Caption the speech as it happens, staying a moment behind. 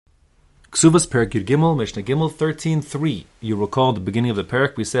Kesubos Perik Yud Gimel, Mishnah Gimel 13:3. You recall the beginning of the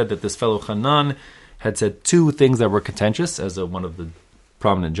Perik, we said that this fellow Hanan had said two things that were contentious as one of the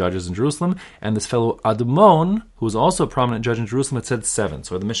prominent judges in Jerusalem, and this fellow Admon, who was also a prominent judge in Jerusalem, had said 7.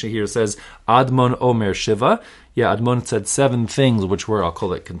 So the Mishnah here says Admon Omer Shiva. Yeah, Admon said 7 things which were, I'll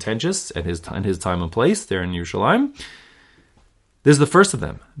call it, contentious at his time and place there in Yerushalayim. This is the first of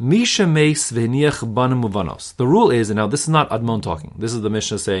them. Misha meis v'hiniach banim uvanos. The rule is, and now this is not Admon talking, this is the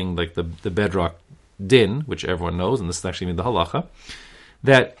Mishnah saying like the bedrock din, which everyone knows, and this is actually the halacha,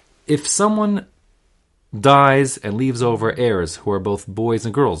 that if someone dies and leaves over heirs who are both boys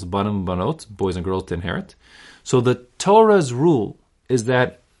and girls, banim banot, boys and girls to inherit, so the Torah's rule is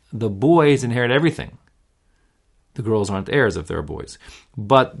that the boys inherit everything. The girls aren't heirs if they're boys.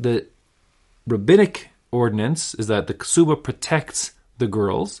 But the rabbinic ordinance is that the Kesubah protects the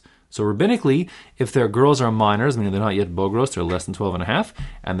girls. So rabbinically, if their girls are minors, meaning they're not yet bogros, they're less than 12 and a half,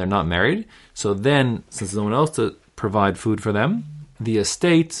 and they're not married, so then, since there's no one else to provide food for them, the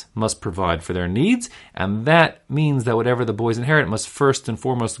estate must provide for their needs, and that means that whatever the boys inherit must first and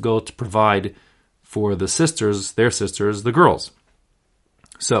foremost go to provide for the sisters, their sisters, the girls.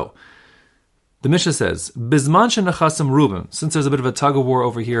 So, the Mishnah says, Bizman shenachasim rubim, since there's a bit of a tug-of-war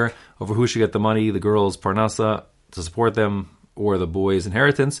over here, over who should get the money, the girls' parnasa, to support them, or the boys'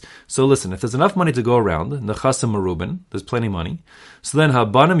 inheritance. So listen, if there's enough money to go around, nechasim rubin, there's plenty of money, so then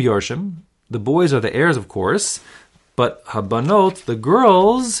habanim yorshim, the boys are the heirs, of course, but habanot, the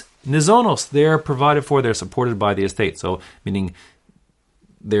girls, nizonos, they're provided for, they're supported by the estate. So, meaning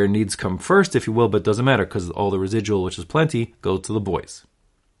their needs come first, if you will, but it doesn't matter, because all the residual, which is plenty, go to the boys.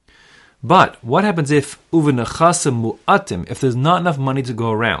 But what happens if uvenachasim mu'atim, if there's not enough money to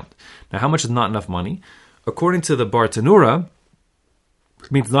go around? Now, how much is not enough money? According to the Bar Tanura,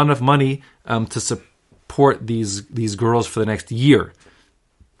 it means not enough money to support these girls for the next year.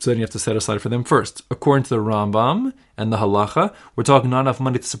 So then you have to set aside for them first. According to the Rambam and the Halacha, we're talking not enough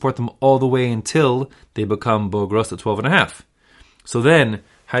money to support them all the way until they become bogros at 12 and a half. So then,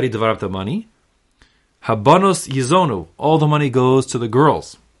 how do you divide up the money? Habanos yizonu, all the money goes to the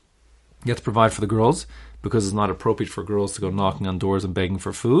girls. You have to provide for the girls, because it's not appropriate for girls to go knocking on doors and begging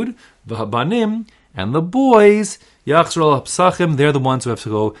for food. V'habanim, and the boys, yachzor al hapsachim, they're the ones who have to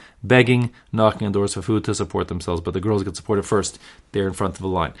go begging, knocking on doors for food to support themselves, but the girls get supported first. They're in front of the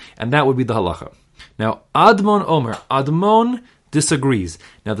line. And that would be the halacha. Now, Admon Omer, Admon disagrees.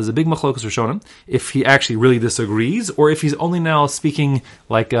 Now, there's a big machlokas Rishonim, if he actually really disagrees, or if he's only now speaking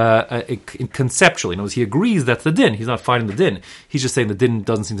like conceptually. In other words, he agrees that's the din. He's not fighting the din. He's just saying the din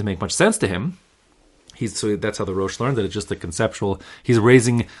doesn't seem to make much sense to him. So that's how the Rosh learned, that it's just a conceptual. He's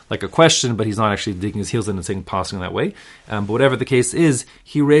raising like a question, but he's not actually digging his heels in and saying passing that way. But whatever the case is,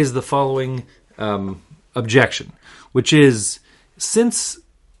 he raised the following objection, which is, since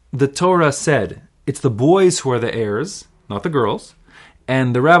the Torah said it's the boys who are the heirs, not the girls,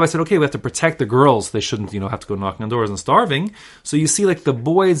 and the rabbi said, okay, we have to protect the girls. They shouldn't, have to go knocking on doors and starving. So you see, like, the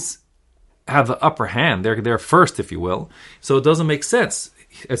boys have the upper hand. They're first, if you will. So it doesn't make sense.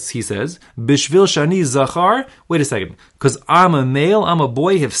 As he says, Bishvil Shani Zachar, wait a second, because I'm a male, I'm a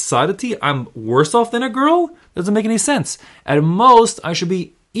boy, have sadati, I'm worse off than a girl? Doesn't make any sense. At most, I should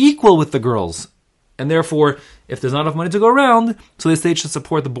be equal with the girls. And therefore, if there's not enough money to go around, so the state should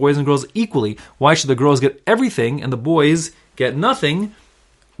support the boys and girls equally. Why should the girls get everything and the boys get nothing,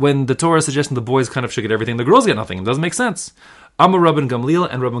 when the Torah is suggesting the boys kind of should get everything, the girls get nothing? It doesn't make sense. Amar Rabban Gamliel,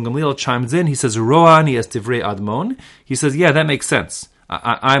 and Rabban Gamliel chimes in, he says, Roani es divrei Admon. He says, yeah, that makes sense.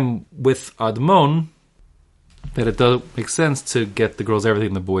 I'm with Admon, that it does make sense to get the girls everything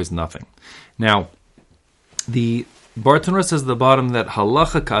and the boys nothing. Now, the Bar Tanura says at the bottom that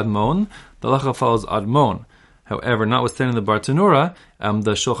halacha k'admon, the halacha follows Admon. However, notwithstanding the Bar Tanura,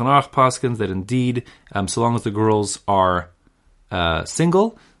 the Shulchan Aruch paskins that indeed, so long as the girls are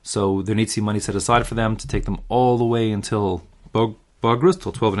single, so there needs to be money set aside for them to take them all the way until Bogrus,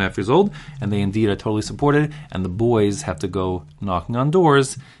 till 12 and a half years old, and they indeed are totally supported, and the boys have to go knocking on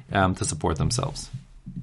doors to support themselves.